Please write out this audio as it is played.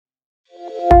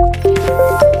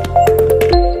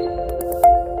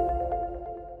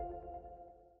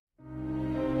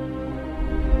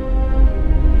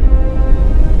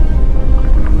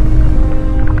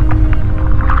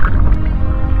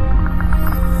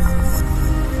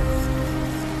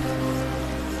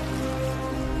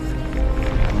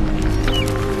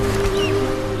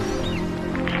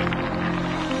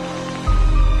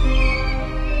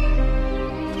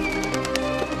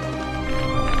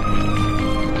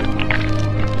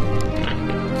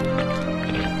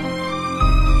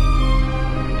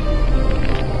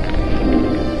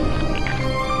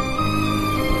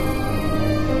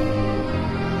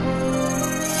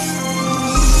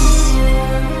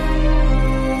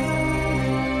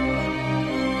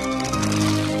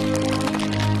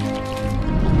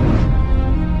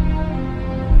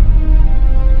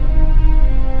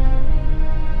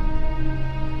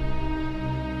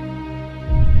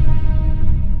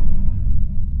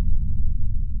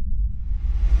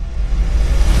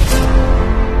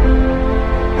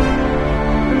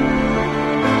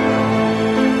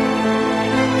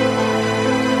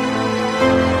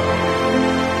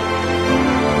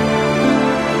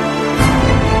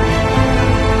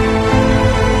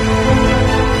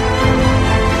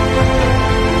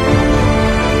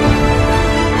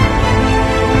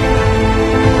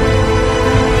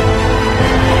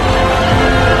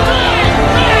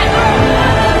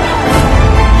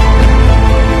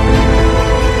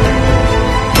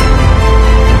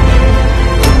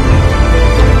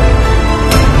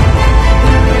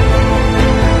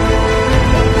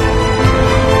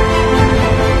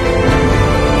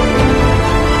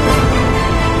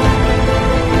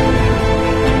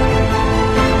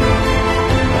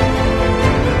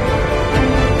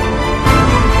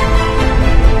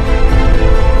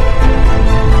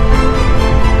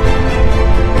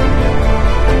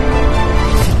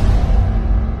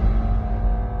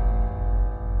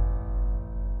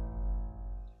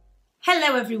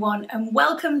Hello everyone and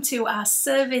welcome to our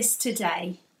service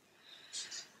today.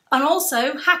 And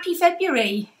also happy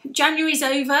February. January's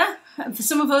over, and for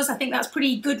some of us I think that's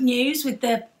pretty good news with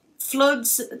the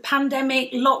floods,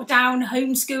 pandemic, lockdown,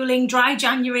 homeschooling, dry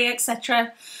January,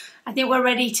 etc. I think we're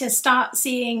ready to start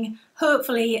seeing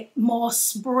hopefully more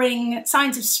spring,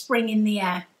 signs of spring in the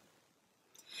air.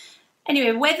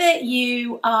 Anyway, whether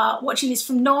you are watching this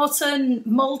from Norton,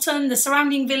 Malton, the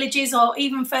surrounding villages, or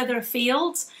even further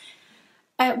afield,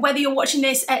 whether you're watching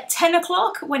this at 10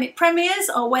 o'clock when it premieres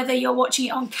or whether you're watching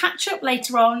it on catch-up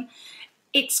later on,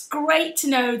 it's great to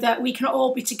know that we can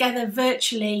all be together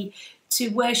virtually to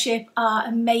worship our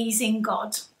amazing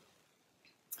God.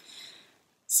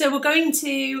 So we're going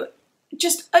to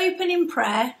just open in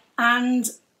prayer, and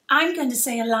I'm going to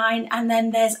say a line and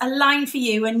then there's a line for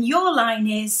you, and your line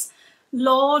is,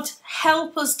 Lord,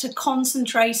 help us to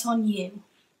concentrate on you.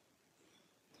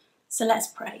 So let's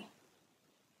pray.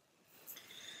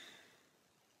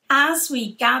 As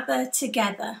we gather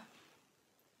together,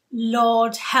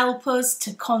 Lord, help us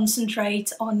to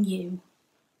concentrate on you.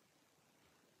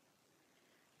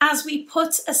 As we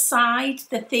put aside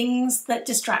the things that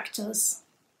distract us,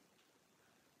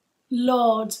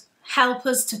 Lord, help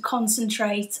us to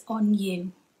concentrate on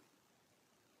you.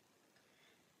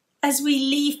 As we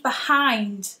leave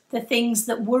behind the things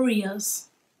that worry us,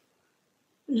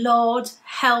 Lord,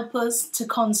 help us to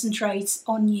concentrate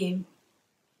on you.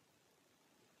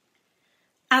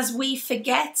 As we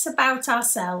forget about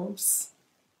ourselves,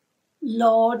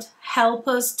 Lord, help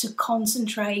us to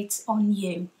concentrate on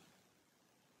you.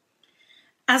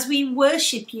 As we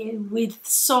worship you with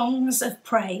songs of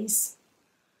praise,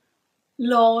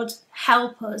 Lord,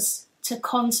 help us to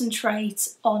concentrate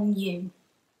on you.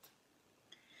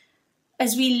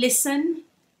 As we listen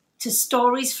to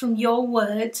stories from your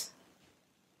word,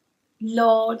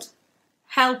 Lord,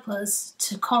 help us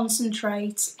to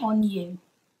concentrate on you.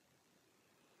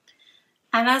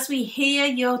 And as we hear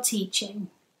your teaching,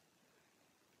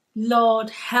 Lord,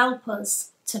 help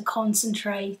us to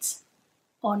concentrate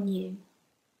on you.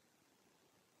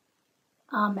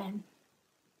 Amen.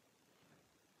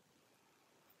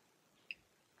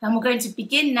 And we're going to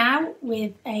begin now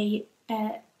with a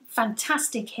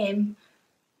fantastic hymn,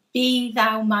 Be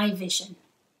Thou My Vision.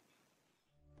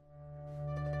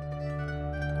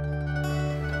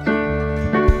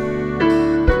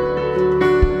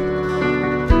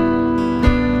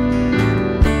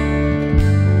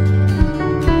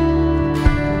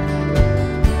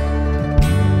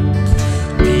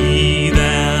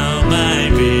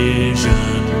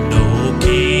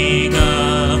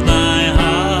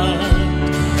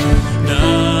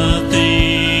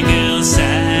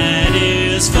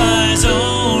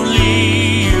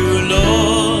 Only you, Lord.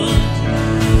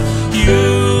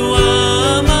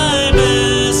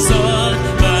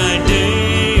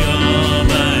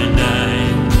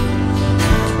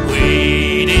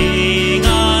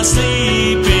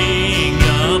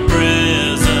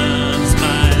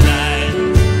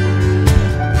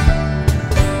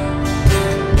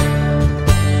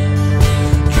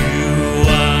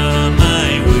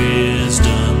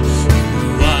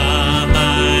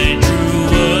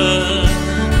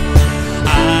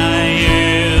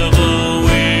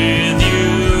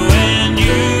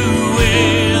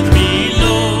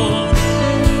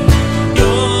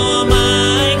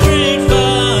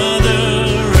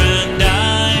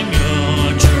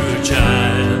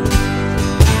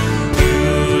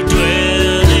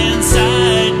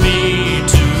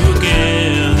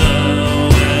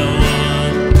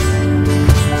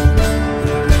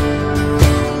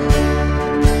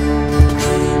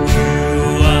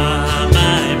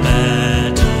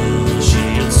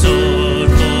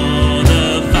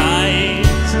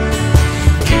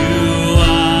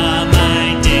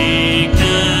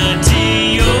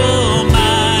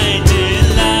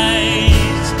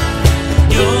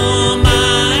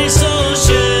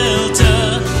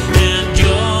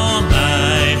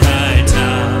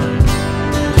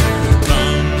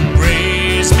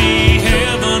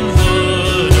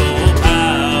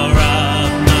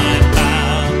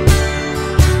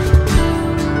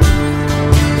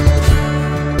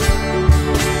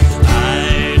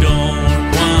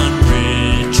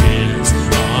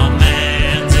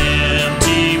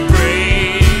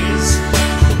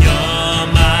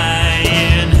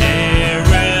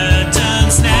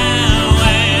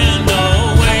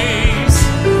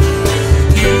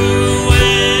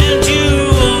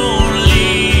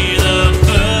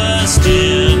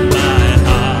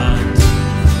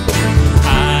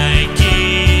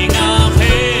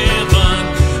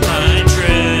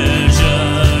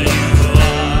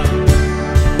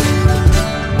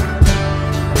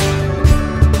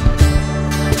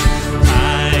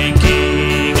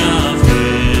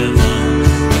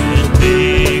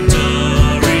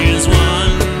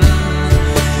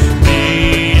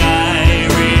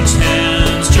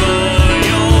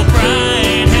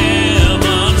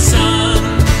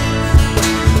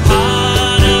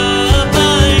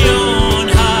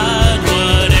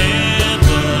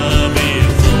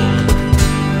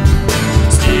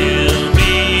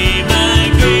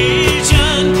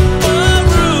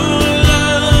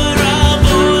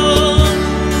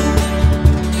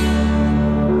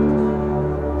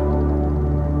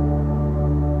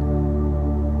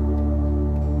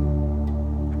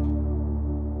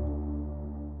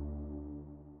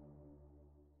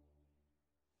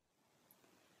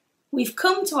 we've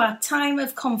come to our time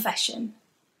of confession,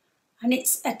 and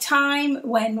it's a time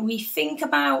when we think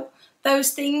about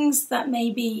those things that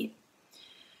maybe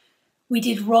we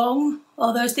did wrong,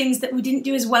 or those things that we didn't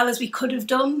do as well as we could have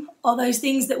done, or those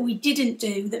things that we didn't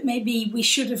do that maybe we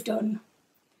should have done.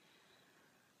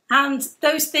 And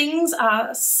those things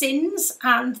are sins,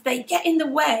 and they get in the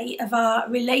way of our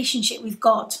relationship with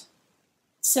God.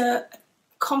 So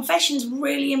confession is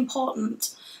really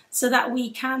important so that we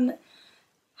can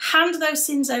hand those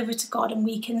sins over to God and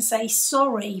we can say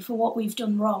sorry for what we've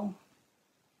done wrong.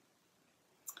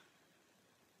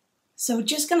 So we're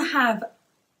just going to have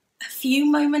a few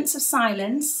moments of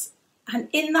silence, and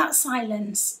in that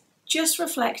silence, just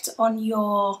reflect on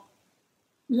your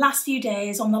last few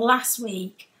days, on the last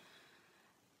week.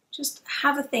 Just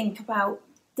have a think about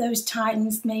those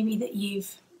times maybe that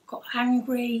you've got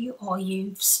angry, or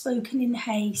you've spoken in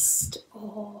haste,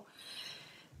 or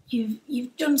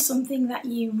you've done something that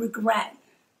you regret.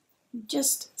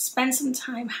 Just spend some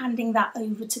time handing that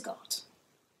over to God.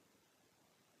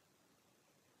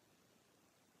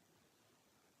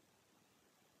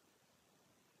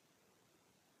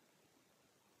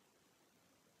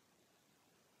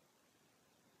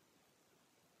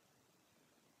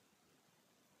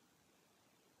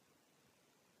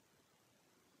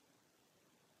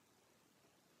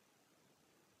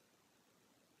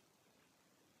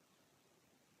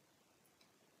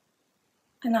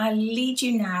 And I lead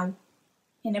you now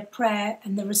in a prayer,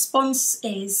 and the response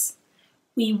is,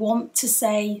 we want to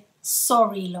say,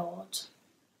 sorry, Lord.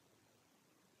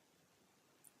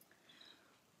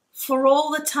 For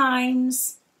all the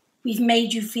times we've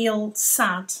made you feel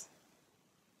sad,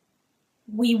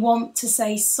 we want to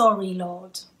say, sorry,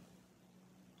 Lord.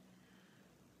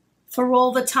 For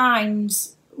all the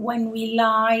times when we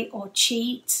lie or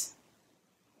cheat,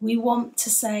 we want to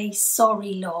say,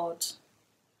 sorry, Lord.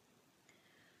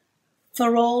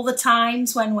 For all the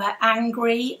times when we're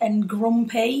angry and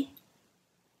grumpy,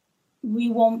 we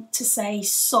want to say,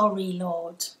 sorry,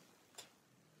 Lord.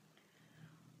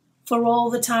 For all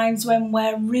the times when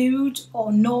we're rude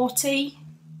or naughty,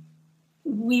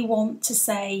 we want to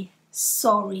say,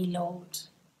 sorry, Lord.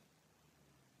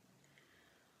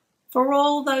 For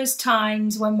all those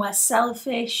times when we're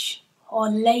selfish or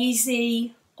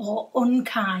lazy or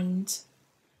unkind,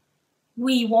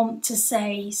 we want to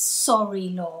say, sorry,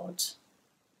 Lord.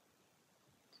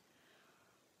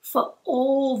 For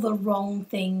all the wrong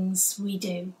things we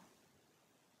do,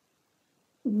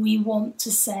 we want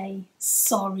to say,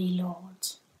 sorry,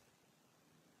 Lord.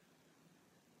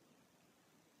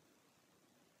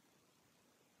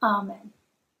 Amen.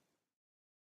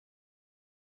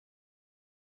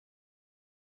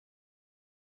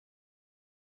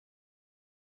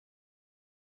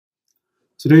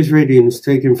 Today's reading is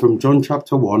taken from John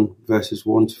chapter 1, verses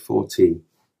 1 to 14.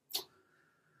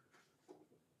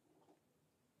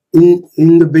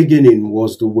 In the beginning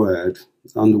was the Word,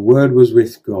 and the Word was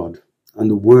with God, and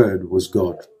the Word was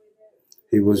God.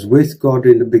 He was with God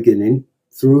in the beginning.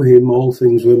 Through him all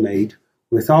things were made.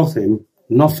 Without him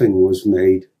nothing was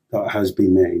made that has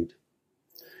been made.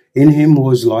 In him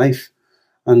was life,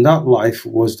 and that life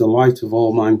was the light of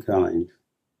all mankind.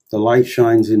 The light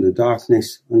shines in the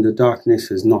darkness, and the darkness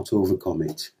has not overcome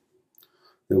it.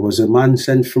 There was a man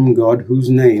sent from God whose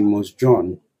name was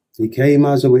John. He came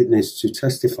as a witness to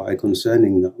testify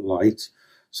concerning that light,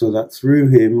 so that through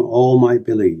him all might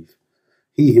believe.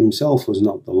 He himself was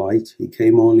not the light, he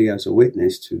came only as a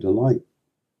witness to the light.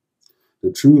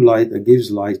 The true light that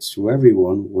gives light to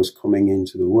everyone was coming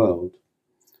into the world.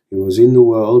 He was in the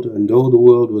world, and though the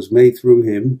world was made through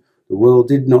him, the world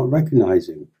did not recognize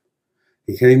him.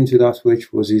 He came to that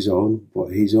which was his own, but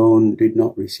his own did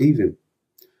not receive him.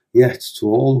 Yet to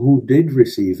all who did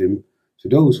receive him, to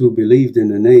those who believed in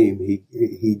the name,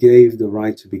 he gave the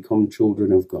right to become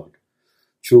children of God.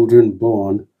 Children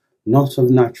born not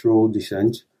of natural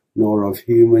descent, nor of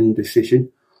human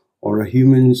decision, or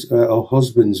a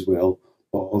husband's will,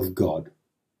 but of God.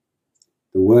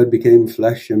 The Word became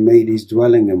flesh and made his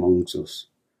dwelling amongst us.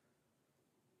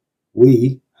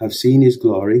 We have seen his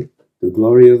glory, the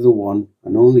glory of the one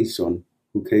and only Son,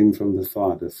 who came from the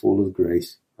Father, full of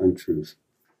grace and truth.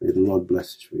 May the Lord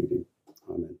bless this reading.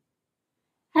 Amen.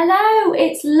 Hello,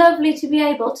 it's lovely to be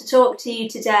able to talk to you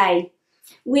today.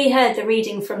 We heard the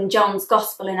reading from John's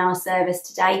Gospel in our service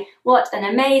today. What an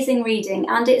amazing reading,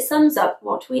 and it sums up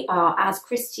what we are as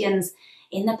Christians.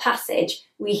 In the passage,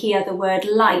 we hear the word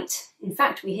light. In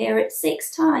fact, we hear it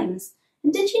 6 times.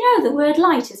 And did you know the word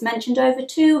light is mentioned over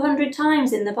 200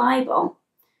 times in the Bible?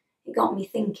 It got me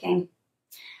thinking.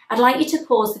 I'd like you to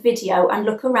pause the video and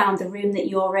look around the room that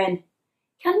you're in.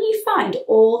 Can you find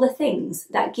all the things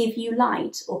that give you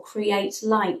light or create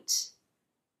light?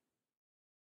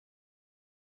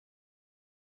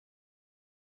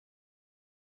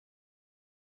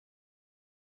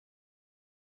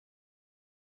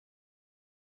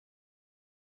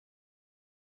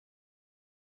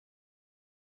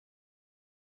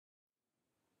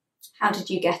 How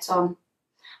did you get on?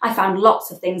 I found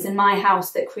lots of things in my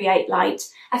house that create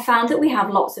light. I found that we have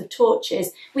lots of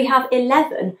torches. We have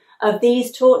 11 of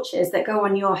these torches that go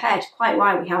on your head. Quite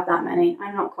why we have that many,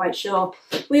 I'm not quite sure.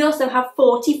 We also have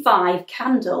 45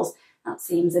 candles. That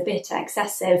seems a bit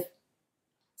excessive.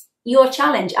 Your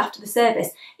challenge after the service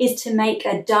is to make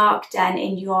a dark den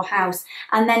in your house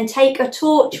and then take a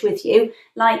torch with you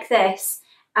like this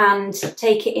and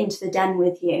take it into the den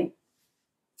with you.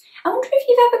 I wonder if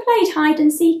you've ever played hide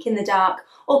and seek in the dark,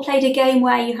 or played a game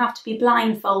where you have to be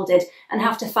blindfolded and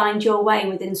have to find your way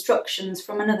with instructions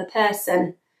from another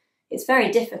person. It's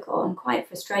very difficult and quite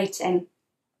frustrating.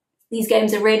 These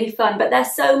games are really fun, but they're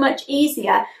so much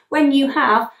easier when you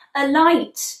have a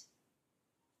light.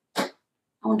 I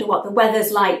wonder what the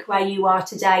weather's like where you are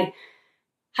today.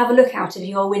 Have a look out of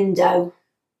your window.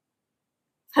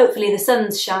 Hopefully the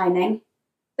sun's shining.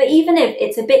 But even if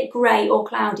it's a bit grey or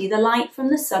cloudy, the light from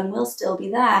the sun will still be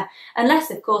there,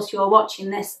 unless of course you're watching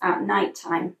this at night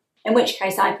time, in which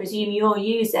case I presume you're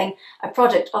using a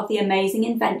product of the amazing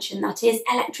invention that is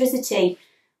electricity.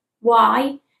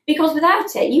 Why? Because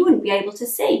without it you wouldn't be able to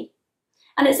see.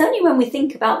 And it's only when we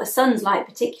think about the sun's light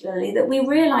particularly that we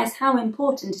realise how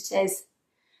important it is.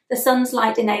 The sun's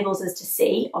light enables us to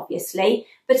see, obviously,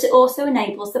 but it also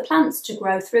enables the plants to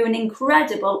grow through an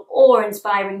incredible,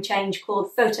 awe-inspiring change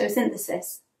called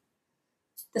photosynthesis.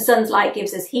 The sun's light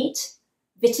gives us heat,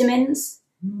 vitamins,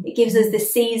 it gives us the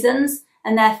seasons,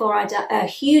 and therefore a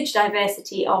huge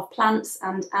diversity of plants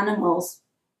and animals.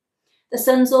 The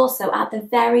sun's also at the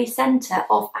very centre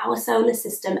of our solar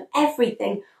system.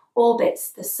 Everything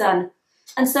orbits the sun.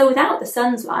 And so without the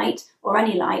sun's light, or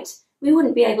any light, we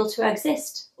wouldn't be able to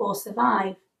exist or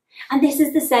survive. And this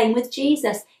is the same with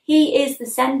Jesus. He is the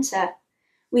centre.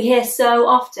 We hear so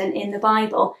often in the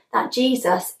Bible that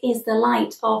Jesus is the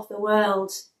light of the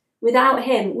world. Without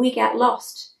him, we get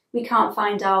lost. We can't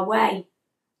find our way.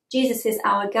 Jesus is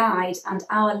our guide and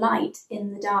our light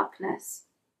in the darkness.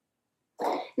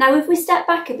 Now, if we step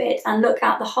back a bit and look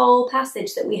at the whole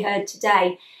passage that we heard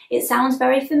today, it sounds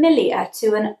very familiar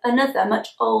to another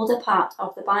much older part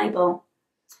of the Bible.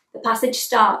 The passage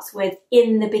starts with,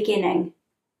 "In the beginning."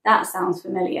 That sounds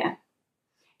familiar.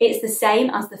 It's the same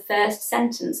as the first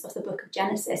sentence of the book of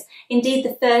Genesis. Indeed,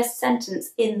 the first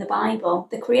sentence in the Bible,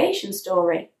 the creation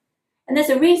story. And there's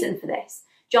a reason for this.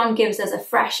 John gives us a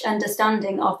fresh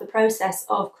understanding of the process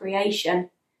of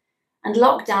creation. And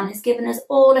lockdown has given us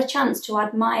all a chance to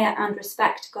admire and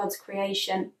respect God's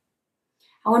creation.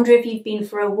 I wonder if you've been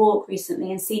for a walk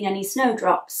recently and seen any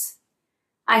snowdrops.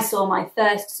 I saw my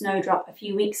first snowdrop a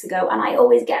few weeks ago, and I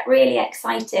always get really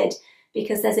excited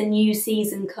because there's a new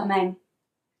season coming.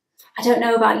 I don't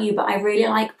know about you, but I really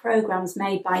like programmes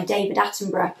made by David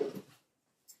Attenborough.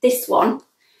 This one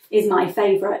is my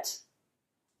favourite.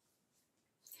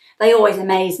 They always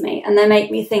amaze me, and they make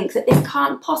me think that this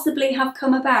can't possibly have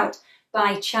come about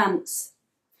by chance.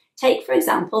 Take, for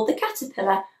example, the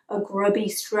caterpillar, a grubby,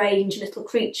 strange little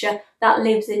creature that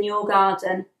lives in your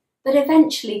garden, but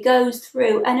eventually goes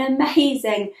through an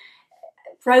amazing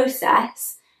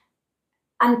process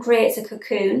and creates a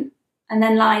cocoon and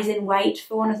then lies in wait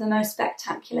for one of the most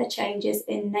spectacular changes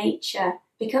in nature,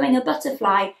 becoming a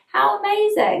butterfly. How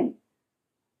amazing!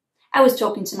 I was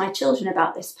talking to my children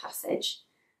about this passage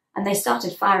and they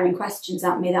started firing questions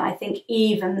at me that I think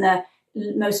even the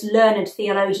most learned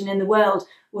theologian in the world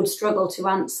would struggle to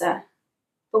answer.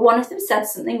 But one of them said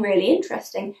something really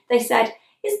interesting. They said,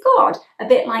 "Is God a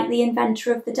bit like the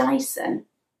inventor of the Dyson?"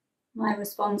 My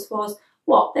response was,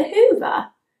 "What, the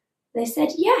Hoover?" They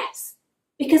said, "Yes,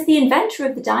 because the inventor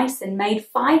of the Dyson made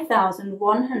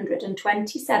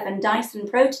 5,127 Dyson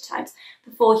prototypes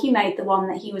before he made the one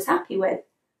that he was happy with."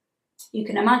 You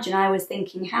can imagine I was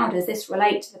thinking, how does this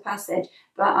relate to the passage?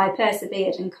 But I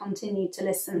persevered and continued to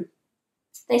listen.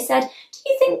 They said, "Do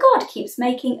you think God keeps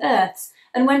making earths,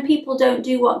 and when people don't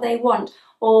do what they want,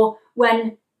 or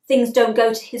when things don't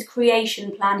go to his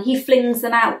creation plan, he flings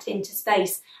them out into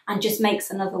space and just makes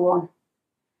another one?"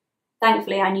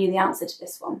 Thankfully, I knew the answer to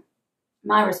this one.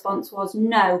 My response was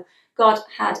no. God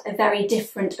had a very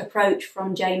different approach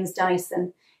from James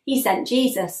Dyson. He sent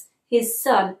Jesus, his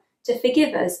son, to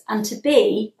forgive us and to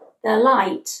be the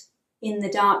light in the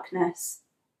darkness.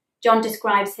 John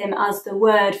describes him as the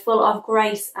Word, full of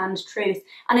grace and truth.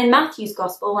 And in Matthew's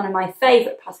Gospel, one of my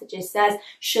favourite passages says,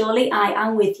 "Surely I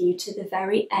am with you to the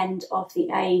very end of the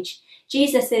age."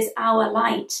 Jesus is our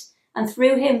light, and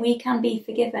through him we can be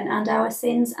forgiven, and our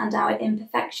sins and our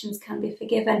imperfections can be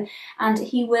forgiven, and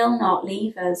he will not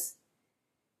leave us.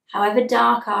 However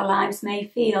dark our lives may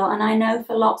feel, and I know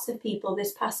for lots of people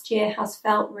this past year has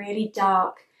felt really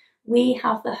dark, we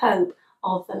have the hope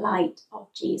of the light of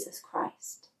Jesus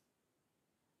Christ.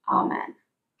 Amen.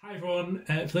 Hi everyone,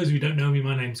 for those of you who don't know me,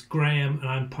 my name's Graham and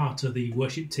I'm part of the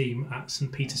worship team at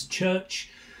St Peter's Church.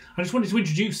 I just wanted to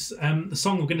introduce the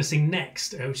song we're going to sing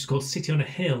next, which is called City on a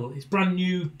Hill. It's brand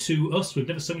new to us, we've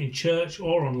never sung it in church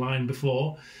or online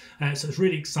before, so it's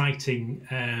really exciting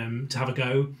to have a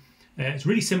go. It's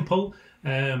really simple,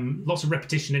 lots of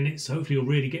repetition in it, so hopefully you'll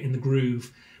really get in the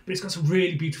groove. But it's got some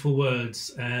really beautiful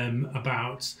words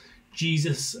about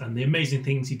Jesus and the amazing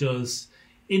things he does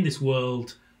in this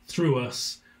world through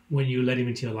us when you let him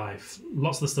into your life.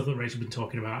 Lots of the stuff that Rachel's been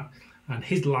talking about, and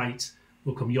his light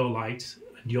will become your light,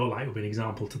 and your light will be an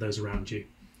example to those around you.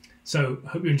 So I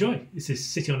hope you enjoy. This is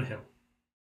City on a Hill.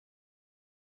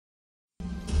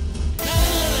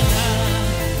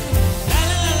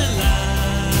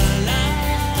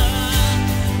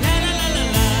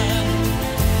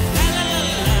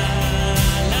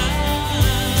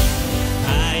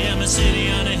 City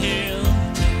on a hill,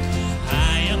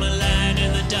 I am a light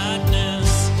in the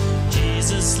darkness.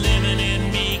 Jesus living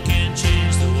in me can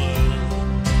change the world.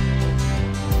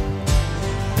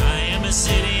 I am a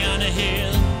city on a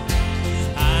hill,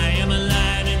 I am a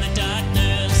light in the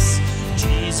darkness.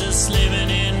 Jesus living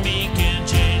in me can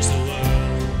change the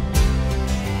world.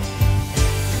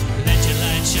 Let your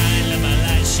light shine, let my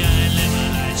light shine, let my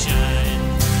light shine.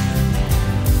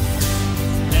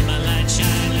 Let my light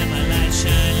shine, let my light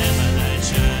shine, let my light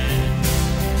shine.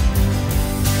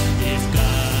 If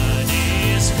God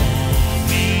is for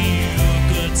me, who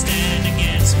could stand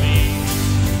against me?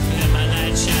 Let my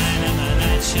light shine, let my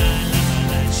light shine, let my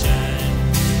light shine.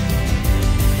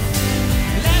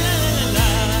 La la la la la,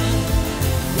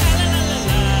 la la la la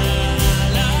la,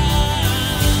 la la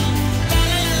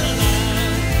la la la,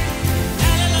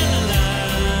 la la la la.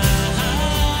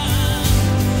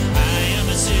 I am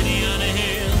a city on a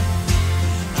hill,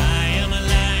 I am a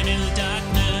light in the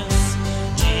darkness.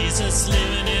 Jesus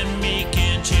living in me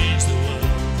can change the world.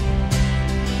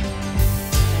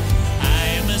 I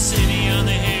am a city on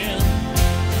the hill,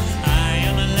 I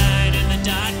am a light in the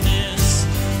darkness.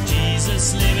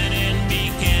 Jesus living in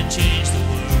me can change the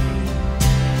world.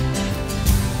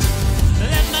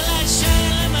 Let my light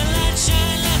shine, let my light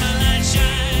shine, let my light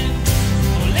shine.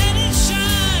 Oh, let it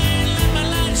shine, let my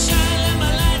light shine, let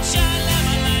my light shine, let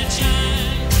my light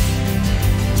shine.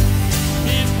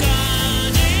 If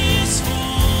God is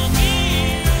for me,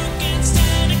 who can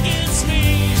stand against me?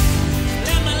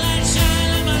 Let my light shine,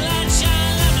 let my light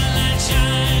shine, let my light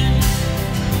shine.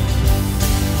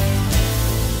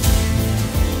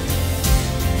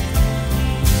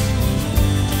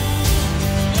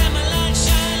 Let my light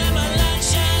shine, let my light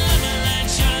shine, let my light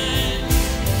shine.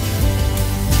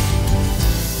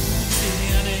 City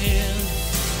on a hill,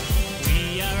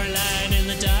 we are a light in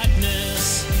the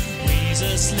darkness.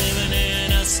 Jesus living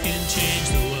in us can change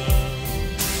the world.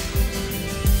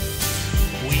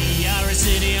 We are a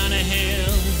city on a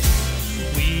hill,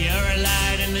 we are a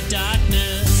light in the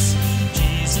darkness.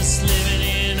 Jesus living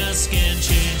in us can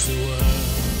change the world.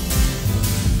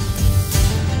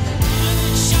 Let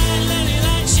it shine, let your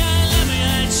light shine, let my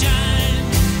light shine.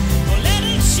 Oh, let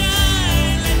it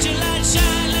shine, let your light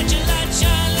shine, let your light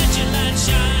shine, let your light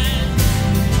shine.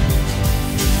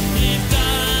 If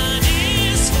God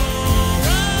is for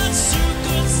us, who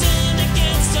could stand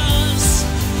against us?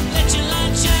 Let your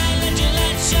light shine, let your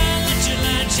light shine, let your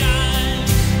light shine.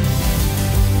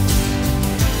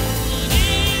 God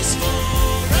is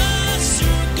for us,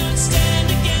 who could stand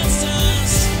against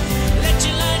us? Let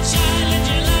your light shine, let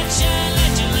your light shine,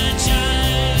 let your light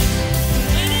shine.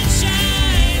 Let it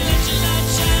shine, let your light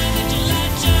shine, let your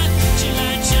light shine, let your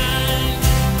light shine.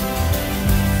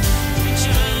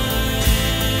 Shine.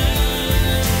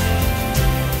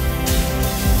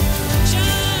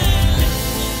 Shine.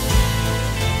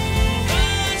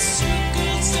 Us who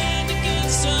could stand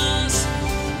against us.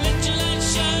 Let your light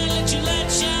shine, let your light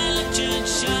shine, let your light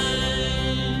shine.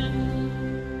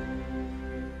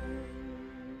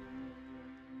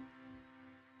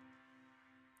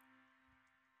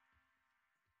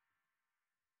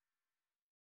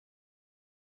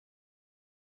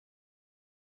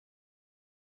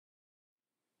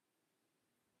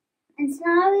 And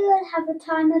now we will have a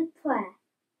time of prayer.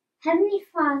 Heavenly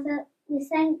Father, We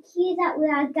thank you that we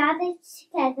are gathered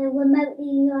together remotely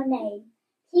in your name.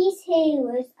 Please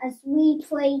hear us as we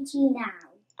pray to you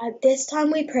now. At this time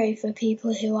we pray for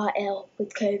people who are ill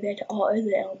with COVID or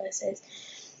other illnesses.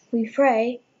 We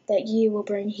pray that you will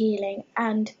bring healing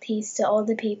and peace to all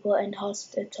the people in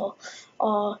hospital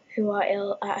or who are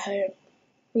ill at home.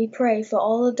 We pray for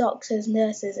all the doctors,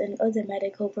 nurses and other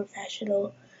medical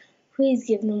professionals. Please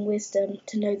give them wisdom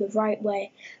to know the right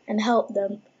way and help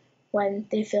them when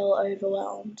they feel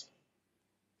overwhelmed.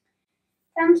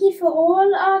 Thank you for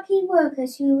all our key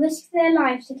workers who risk their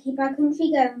lives to keep our country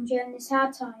going during this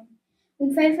hard time.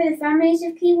 We pray for the families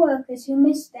of key workers who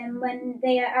miss them when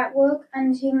they are at work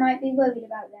and who might be worried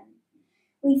about them.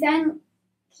 We thank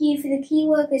you for the key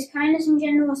workers' kindness and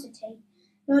generosity.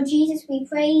 Lord Jesus, we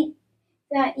pray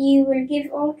that you will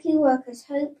give all key workers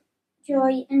hope,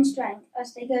 joy and strength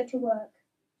as they go to work.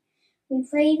 We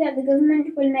pray that the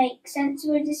government will make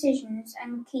sensible decisions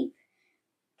and keep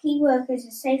key workers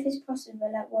as safe as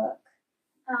possible at work.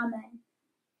 Amen.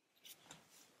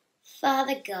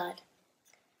 Father God,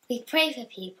 we pray for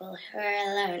people who are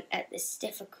alone at this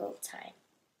difficult time.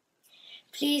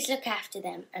 Please look after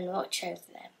them and watch over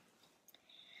them.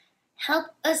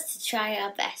 Help us to try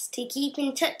our best to keep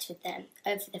in touch with them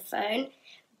over the phone,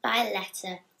 by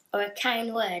letter, or a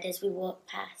kind word as we walk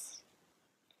past.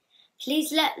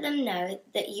 Please let them know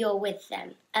that you're with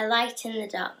them, a light in the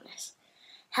darkness.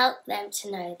 Help them to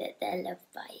know that they're loved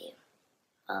by you.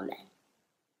 Amen.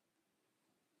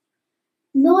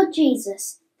 Lord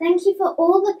Jesus, thank you for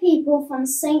all the people from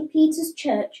St. Peter's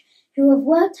Church who have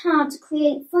worked hard to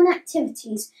create fun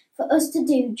activities for us to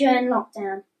do during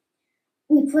lockdown.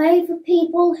 We pray for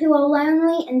people who are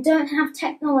lonely and don't have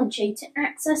technology to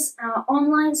access our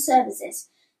online services,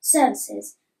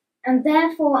 and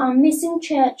therefore are missing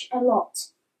church a lot.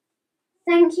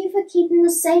 Thank you for keeping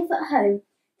us safe at home.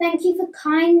 Thank you for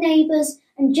kind neighbours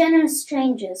and generous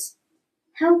strangers.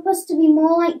 Help us to be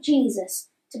more like Jesus,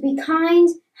 to be kind,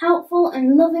 helpful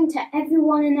and loving to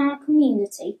everyone in our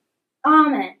community.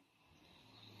 Amen.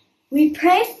 We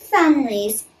pray for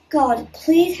families. God,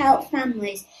 please help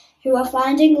families who are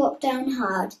finding lockdown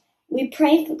hard. We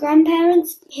pray for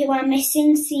grandparents who are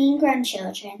missing seeing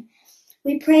grandchildren.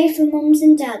 We pray for mums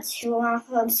and dads who are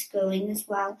homeschooling as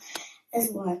well as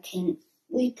working.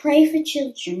 We pray for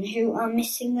children who are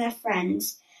missing their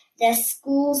friends, their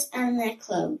schools and their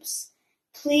clubs.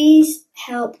 Please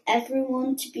help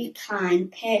everyone to be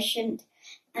kind, patient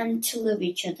and to love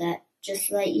each other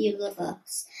just like you love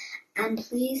us. And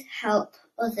please help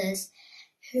others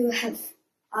who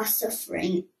are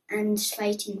suffering and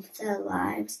fighting for their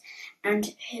lives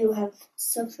and who have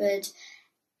suffered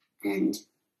and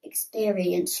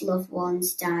experienced loved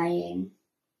ones dying.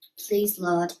 Please,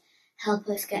 Lord, help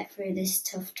us get through this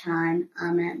tough time.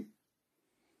 Amen.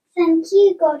 Thank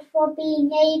you, God, for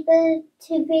being able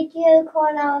to video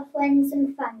call our friends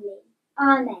and family.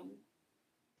 Amen.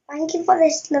 Thank you for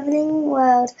this loving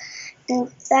world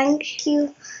and thank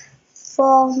you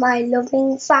for my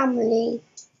loving family.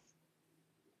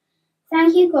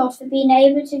 Thank you, God, for being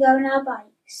able to go on our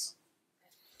bikes.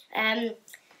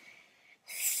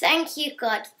 Thank you,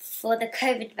 God, for the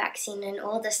COVID vaccine and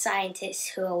all the scientists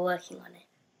who are working on it.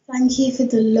 Thank you for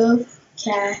the love,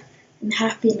 care and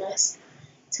happiness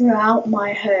throughout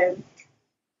my home.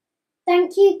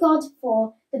 Thank you, God,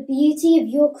 for the beauty of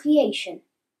your creation.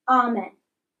 Amen.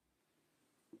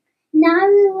 Now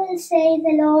we will say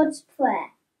the Lord's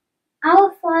Prayer.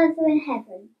 Our Father in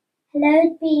heaven,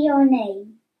 hallowed be your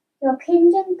name. Your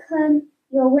kingdom come,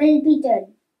 your will be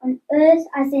done, on earth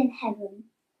as in heaven.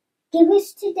 Give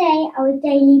us today our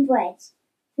daily bread.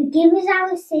 Forgive us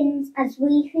our sins as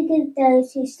we forgive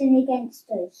those who sin against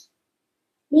us.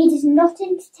 Lead us not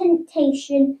into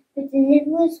temptation, but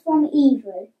deliver us from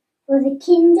evil. For the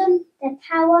kingdom, the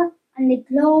power, and the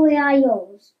glory are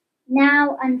yours,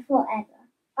 now and forever.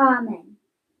 Amen.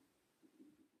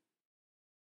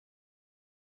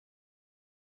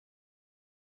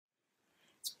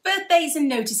 It's birthdays and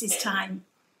notices time.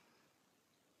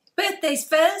 Birthdays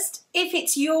first. If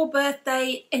it's your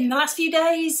birthday in the last few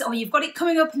days or you've got it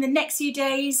coming up in the next few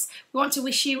days, we want to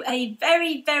wish you a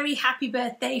very, very happy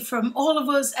birthday from all of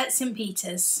us at St.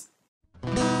 Peter's.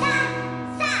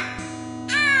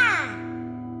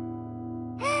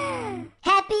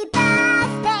 Happy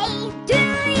birthday to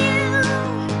you.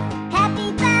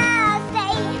 Happy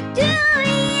birthday to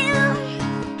you.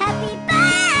 Happy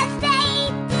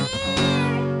birthday,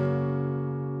 dear.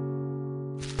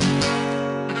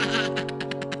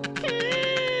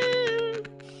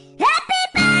 Happy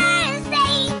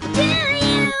birthday to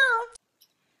you.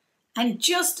 And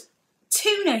just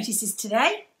two notices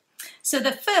today. So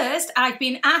the first, I've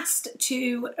been asked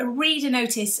to read a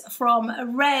notice from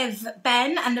Rev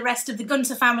Ben and the rest of the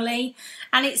Gunter family,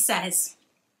 and it says,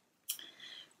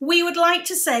 "We would like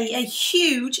to say a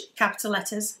huge, capital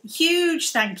letters,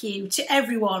 huge thank you to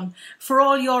everyone for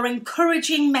all your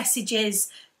encouraging messages,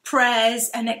 prayers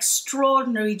and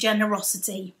extraordinary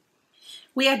generosity.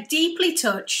 We are deeply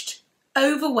touched,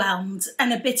 overwhelmed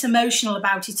and a bit emotional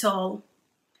about it all.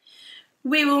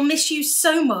 We will miss you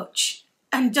so much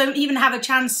and don't even have a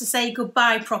chance to say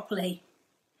goodbye properly.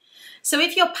 So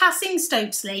if you're passing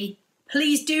Stokesley,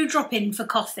 please do drop in for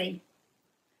coffee.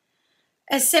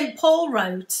 As St. Paul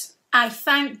wrote, I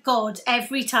thank God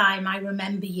every time I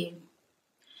remember you.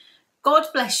 God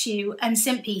bless you and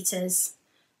St. Peter's.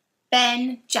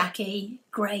 Ben, Jackie,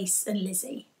 Grace and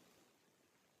Lizzie."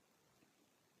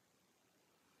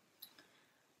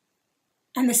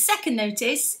 And the second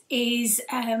notice is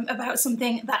about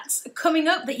something that's coming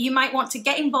up that you might want to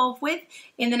get involved with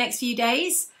in the next few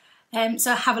days.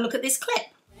 So have a look at this clip.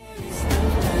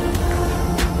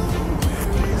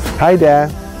 Hi there.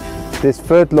 This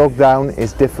third lockdown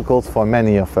is difficult for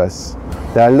many of us.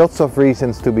 There are lots of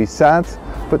reasons to be sad,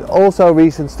 but also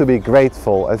reasons to be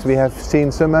grateful, as we have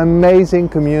seen some amazing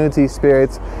community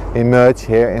spirit emerge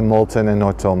here in Malton and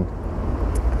Norton.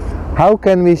 How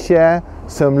can we share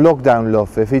some lockdown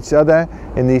love with each other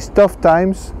in these tough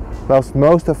times, whilst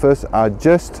most of us are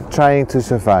just trying to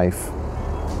survive?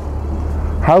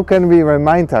 How can we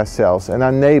remind ourselves and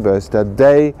our neighbours that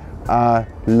they are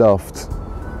loved?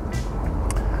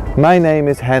 My name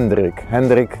is Hendrik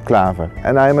Klaver,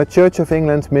 and I am a Church of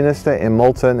England minister in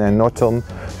Malton and Norton,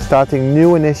 starting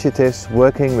new initiatives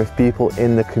working with people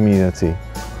in the community.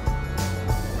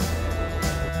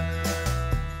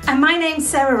 And my name's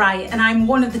Sarah Wright and I'm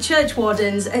one of the church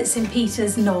wardens at St.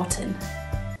 Peter's, Norton.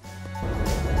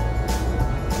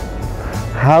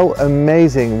 How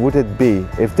amazing would it be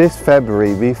if this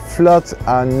February we flood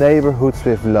our neighbourhoods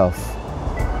with love?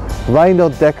 Why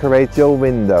not decorate your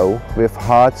window with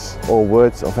hearts or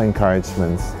words of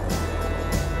encouragement?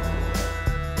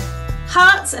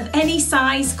 Hearts of any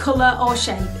size, colour or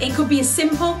shape. It could be as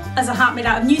simple as a heart made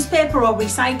out of newspaper or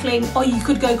recycling, or you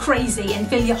could go crazy and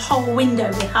fill your whole window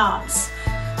with hearts.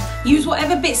 Use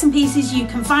whatever bits and pieces you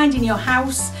can find in your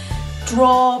house.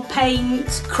 Draw,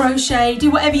 paint, crochet, do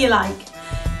whatever you like.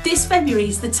 This February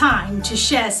is the time to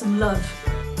share some love.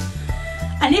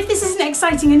 And if this isn't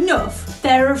exciting enough,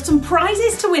 there are some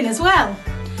prizes to win as well.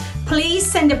 Please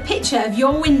send a picture of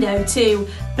your window to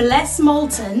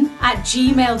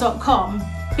blessmalton@gmail.com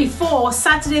before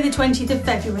Saturday the 20th of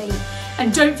February,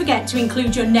 and don't forget to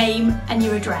include your name and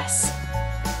your address.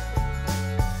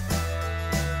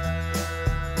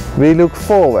 We look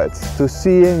forward to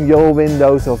seeing your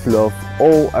windows of love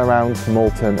all around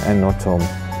Malton and Norton.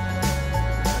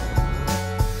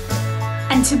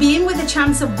 And to be in with a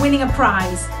chance of winning a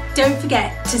prize, don't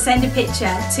forget to send a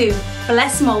picture to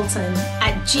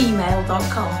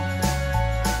blessmalton@gmail.com.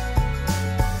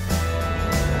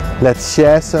 Let's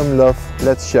share some love,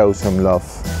 let's show some love.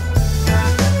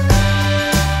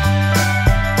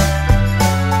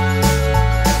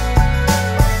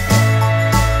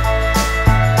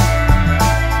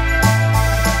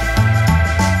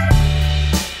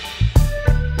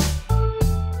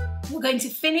 We're going to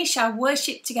finish our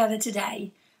worship together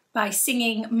today by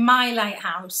singing My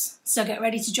Lighthouse, so get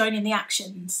ready to join in the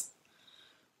actions.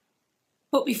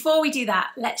 But before we do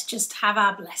that, let's just have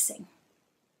our blessing.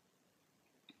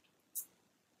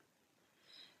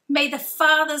 May the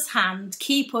Father's hand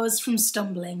keep us from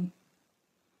stumbling.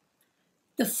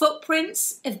 The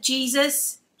footprints of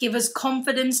Jesus give us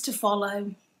confidence to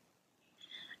follow.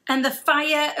 And the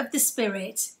fire of the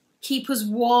Spirit keep us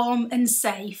warm and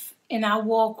safe in our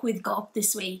walk with God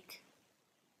this week.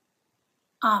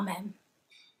 Amen.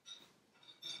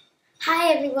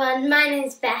 Hi everyone, my name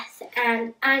is Beth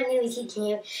and I'm going to be teaching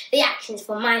you the actions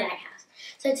for My Lighthouse.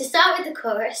 So to start with the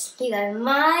chorus, you go,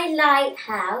 my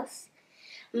lighthouse,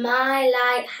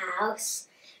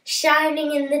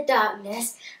 shining in the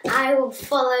darkness, I will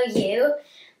follow you.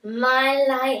 My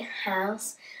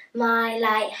lighthouse,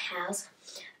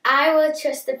 I will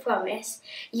trust the promise,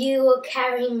 you will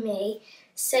carry me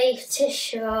safe to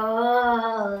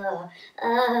shore.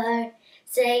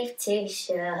 Safe to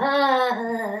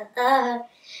shore,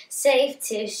 safe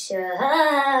to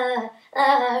shore,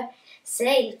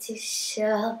 safe to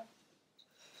shore.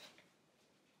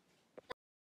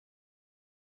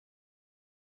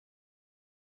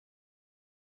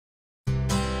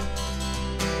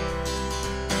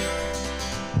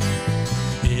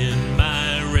 In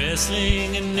my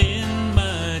wrestling and in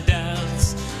my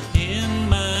doubts, in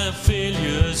my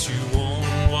failures, you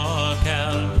won't walk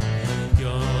out.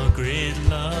 Your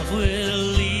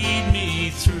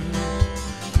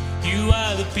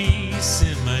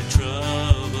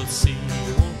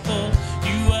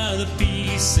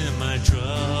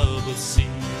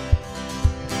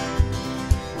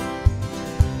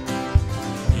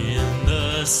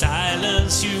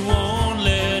silence you won't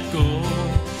let go.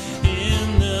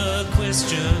 In the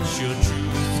questions you're true.